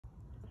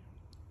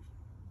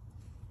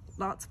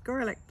lots of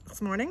garlic this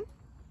morning.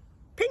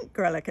 Pink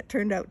garlic it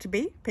turned out to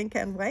be, pink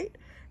and white.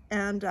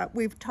 And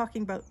we've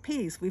talking about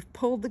peas. We've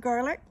pulled the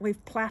garlic,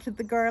 we've plaited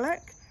the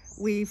garlic,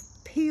 we've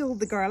peeled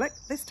the garlic,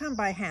 this time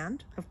by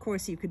hand. Of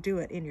course, you could do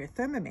it in your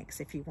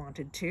Thermomix if you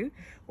wanted to,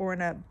 or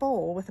in a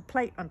bowl with a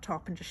plate on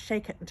top and just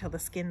shake it until the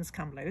skins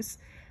come loose.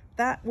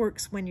 That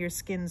works when your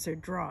skins are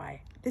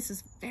dry. This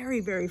is very,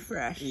 very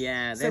fresh.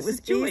 Yeah, so there's it was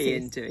joy easy.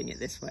 In doing it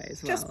this way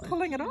as well. Just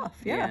pulling it off,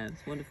 yeah. Yeah,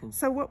 it's wonderful.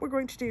 So what we're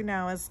going to do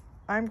now is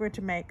I'm going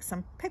to make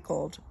some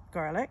pickled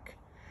garlic,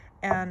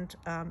 and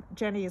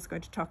Jenny is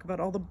going to talk about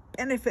all the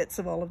benefits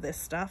of all of this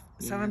stuff.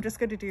 So I'm just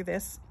going to do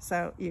this.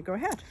 So you go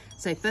ahead.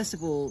 So first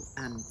of all,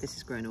 this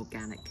is grown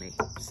organically.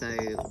 So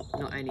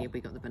not only have we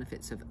got the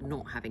benefits of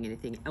not having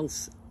anything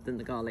else than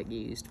the garlic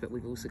used, but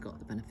we've also got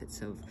the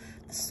benefits of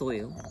the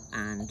soil.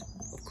 And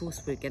of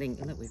course we're getting,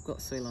 look, we've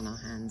got soil on our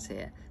hands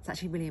here. It's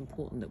actually really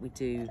important that we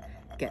do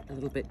get a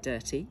little bit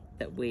dirty,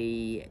 that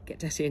we get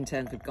dirty in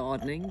terms of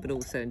gardening, but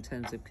also in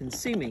terms of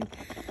consuming.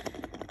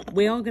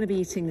 We are going to be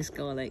eating this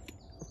garlic.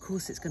 Of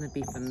course, it's going to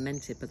be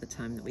fermented by the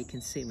time that we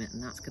consume it,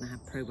 and that's going to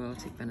have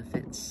probiotic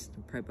benefits.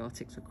 And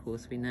probiotics, of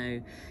course, we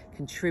know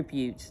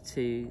contribute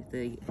to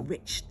the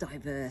rich,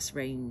 diverse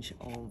range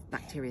of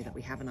bacteria that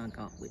we have in our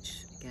gut,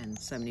 which, again,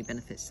 so many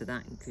benefits to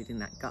that, including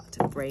that gut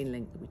to brain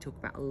link that we talk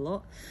about a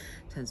lot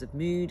in terms of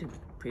mood,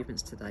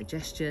 improvements to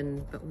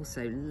digestion, but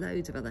also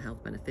loads of other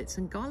health benefits.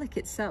 And garlic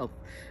itself,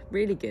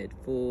 really good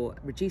for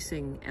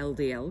reducing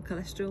LDL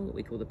cholesterol, what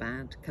we call the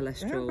bad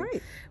cholesterol,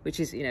 which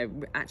is, you know,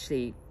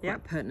 actually quite a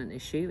pertinent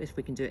issue if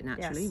we can do it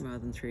naturally rather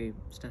than through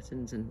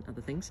statins and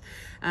other things.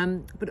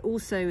 But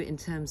also in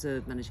terms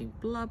of managing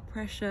blood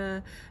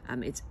pressure,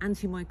 it's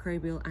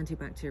antimicrobial,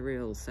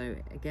 antibacterial. So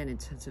again, in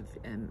terms of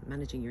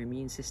managing your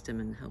immune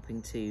system and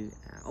helping to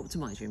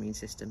optimize your immune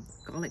system,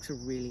 garlic's a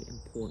really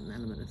important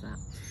element of that.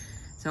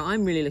 So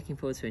I'm really looking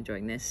forward to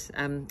enjoying this.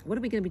 What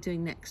are we going to be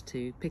doing next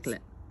to pickle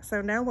it?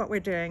 So now what we're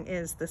doing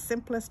is the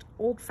simplest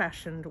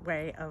old-fashioned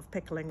way of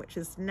pickling, which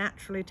is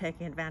naturally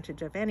taking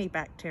advantage of any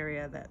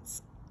bacteria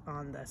that's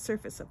on the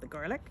surface of the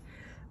garlic.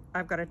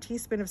 I've got a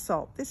teaspoon of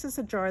salt. This is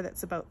a jar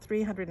that's about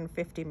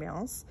 350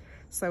 mils,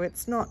 so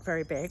it's not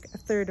very big, a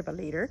third of a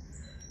liter.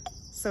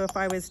 So if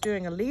I was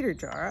doing a liter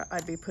jar,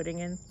 I'd be putting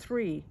in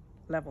 3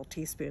 level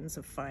teaspoons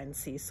of fine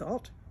sea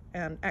salt.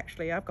 And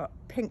actually, I've got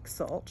pink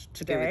salt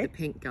today. To go with the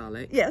pink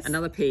garlic. Yes.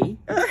 Another pea.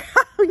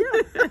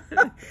 Oh,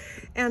 yeah.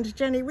 And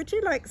Jenny, would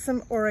you like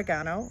some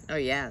oregano? Oh,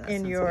 yeah. That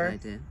in sounds your a good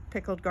idea.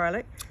 Pickled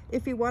garlic?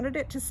 If you wanted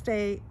it to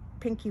stay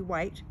pinky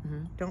white,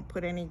 don't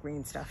put any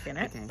green stuff in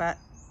it. Okay. But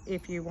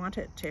if you want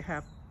it to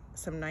have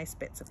some nice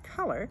bits of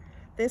color,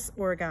 this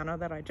oregano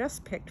that I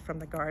just picked from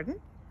the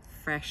garden.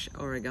 Fresh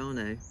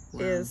oregano. Wow.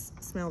 Is,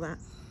 smell that.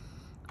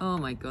 Oh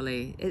my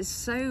golly, it's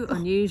so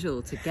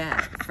unusual to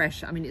get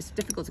fresh. I mean, it's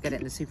difficult to get it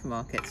in the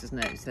supermarkets, isn't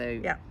it? So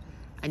yeah.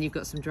 And you've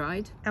got some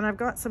dried? And I've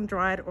got some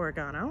dried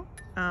oregano.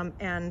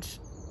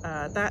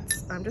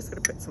 That's, I'm just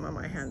going to put some on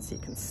my hands so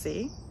you can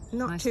see.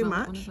 Not too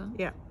much.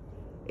 Yeah.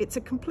 It's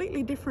a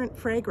completely different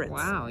fragrance.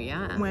 Wow,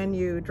 yeah. When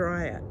you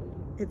dry it.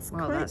 It's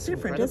quite different,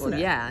 incredible. Isn't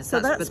it? Yeah. So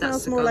that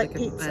smells more like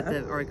pizza.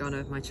 The oregano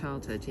of my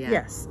childhood, yeah.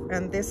 Yes,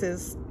 and this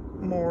is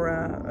more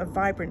a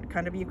vibrant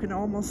kind of, you can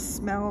almost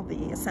smell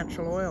the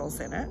essential oils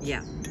in it.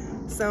 Yeah.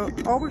 So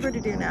all we're going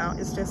to do now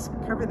is just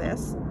cover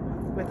this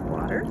with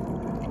water.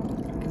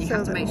 And you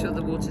have to make sure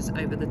the water's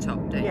over the top,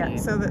 don't you? Yeah,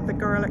 so that the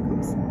garlic,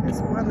 oops,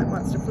 there's one that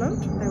wants to float.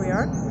 There we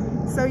are.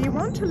 So you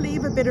want to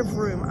leave a bit of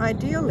room.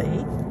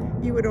 Ideally,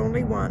 you would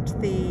only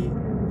want the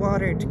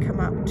water to come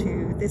up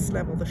to this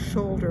level, the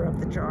shoulder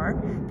of the jar,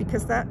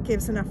 because that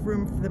gives enough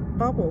room for the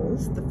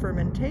bubbles the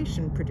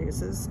fermentation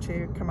produces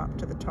to come up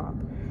to the top.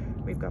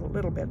 We've got a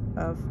little bit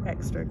of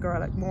extra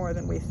garlic, more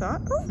than we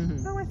thought. Oh,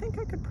 no, I think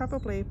I could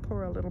probably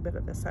pour a little bit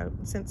of this out.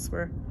 Since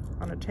we're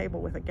on a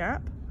table with a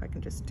gap, I can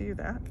just do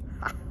that.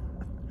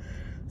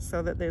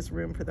 So that there's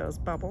room for those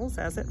bubbles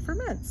as it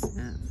ferments.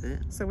 That's it.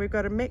 So we've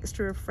got a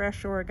mixture of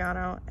fresh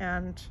oregano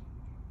and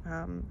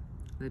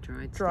the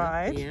dried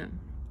stuff. Yeah.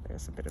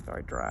 There's a bit of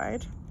our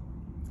dried.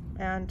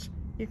 And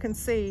you can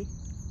see,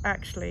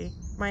 actually,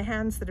 my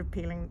hands that are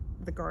peeling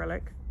the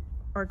garlic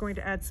are going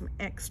to add some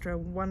extra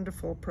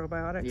wonderful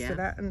probiotics to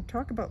that. And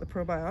talk about the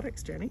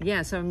probiotics, Jenny.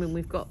 Yeah, so I mean,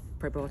 we've got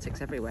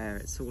probiotics everywhere.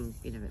 It's all,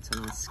 you know, it's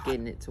on our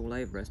skin, it's all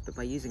over us. But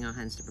by using our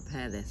hands to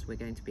prepare this, we're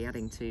going to be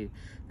adding to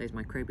those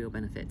microbial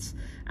benefits.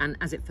 And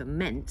as it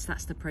ferments,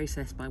 that's the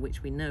process by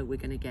which we know we're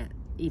going to get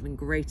even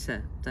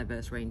greater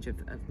diverse range of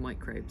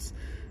microbes.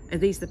 Are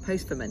these the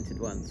post-fermented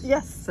ones?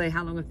 Yes. So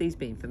how long have these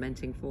been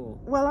fermenting for?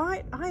 Well,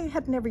 I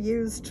had never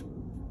used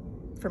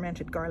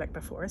fermented garlic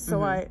before,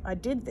 so I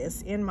did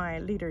this in my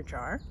liter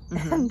jar,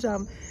 and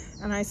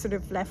I sort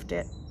of left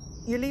it.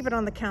 You leave it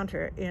on the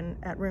counter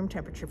at room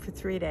temperature for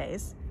 3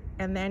 days,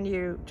 and then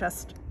you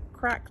just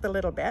crack the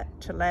little bit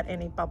to let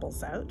any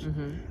bubbles out.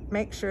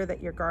 Make sure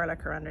that your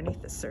garlic are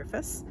underneath the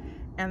surface,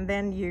 and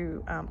then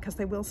you, because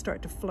they will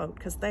start to float,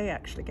 because they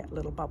actually get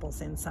little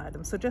bubbles inside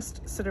them. So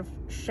just sort of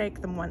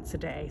shake them once a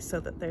day so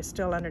that they're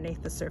still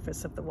underneath the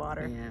surface of the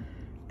water.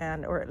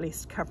 or at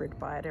least covered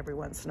by it every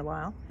once in a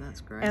while.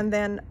 That's great. And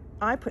then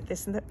I put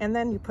this in and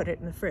then you put it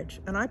in the fridge.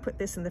 And I put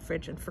this in the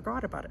fridge and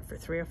forgot about it for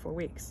 3 or 4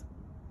 weeks.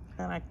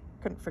 And I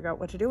couldn't figure out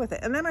what to do with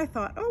it. And then I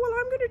thought, oh, well,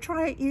 I'm going to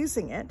try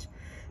using it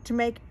to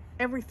make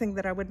everything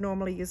that I would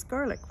normally use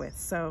garlic with.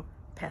 So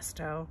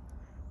pesto,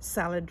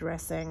 salad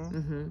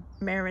dressing,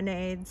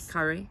 marinades.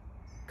 Curry.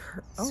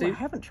 Oh, Soup. I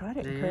haven't tried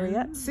it in curry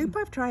yet. Soup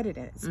I've tried it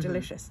in. It's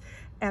delicious.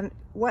 And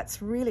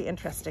what's really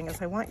interesting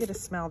is I want you to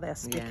smell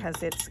this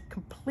because it's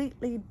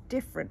completely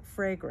different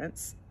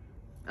fragrance.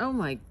 Oh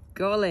my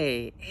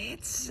golly,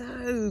 it's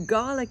so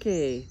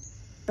garlicky.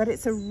 But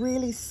it's a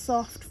really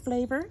soft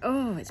flavor.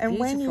 Oh, it's and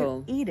beautiful.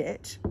 And when you eat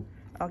it,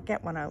 I'll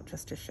get one out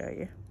just to show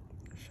you.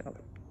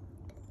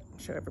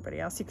 Show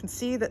everybody else. You can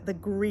see that the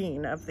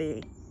green of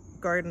the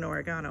garden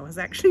oregano has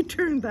actually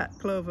turned that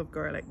clove of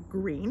garlic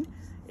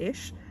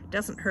green-ish.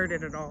 Doesn't hurt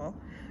it at all.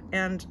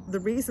 And the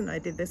reason I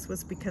did this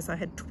was because I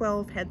had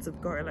 12 heads of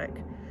garlic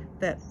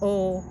that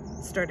all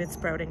started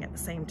sprouting at the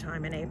same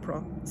time in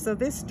April. So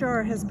this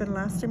jar has been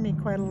lasting me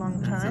quite a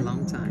long time. That's a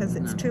long time. Because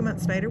it's 2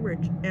 months later, we're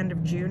end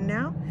of June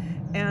now.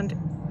 And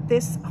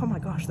this, oh my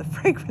gosh, the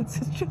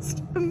fragrance is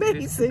just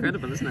amazing. It's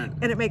incredible, isn't it?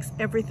 And it makes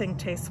everything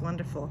taste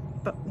wonderful.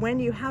 But when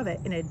you have it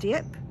in a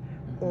dip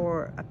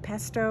or a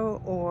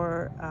pesto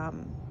or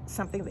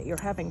something that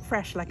you're having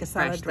fresh, like a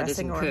salad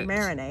dressing or a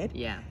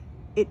marinade,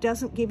 it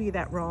doesn't give you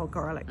that raw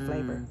garlic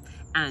flavor.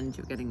 And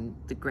you're getting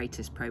the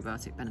greatest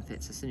probiotic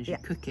benefits. As soon as you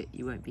cook it,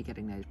 you won't be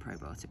getting those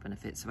probiotic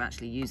benefits. So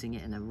actually using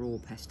it in a raw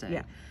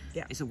pesto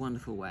is a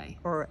wonderful way.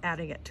 Or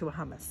adding it to a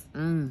hummus.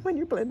 When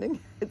you're blending,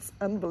 it's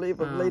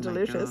unbelievably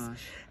delicious.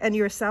 Gosh. And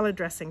your salad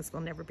dressings will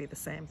never be the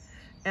same.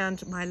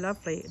 And my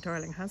lovely,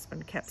 darling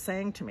husband kept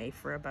saying to me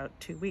for about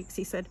 2 weeks,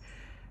 he said,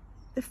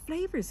 the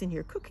flavors in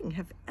your cooking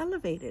have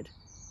elevated.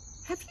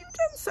 Have you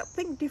done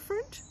something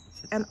different?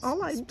 And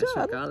all I'd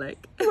done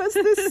was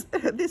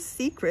this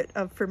secret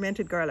of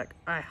fermented garlic.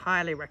 I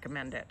highly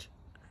recommend it.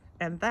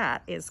 And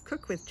that is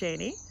Cook with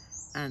Janie.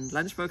 And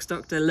Lunchbox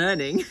Doctor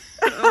learning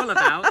all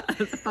about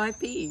the 5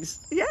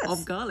 Ps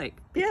of garlic.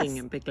 Picking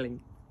and pickling.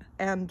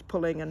 And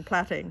pulling and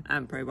plaiting.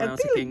 And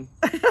probioticing.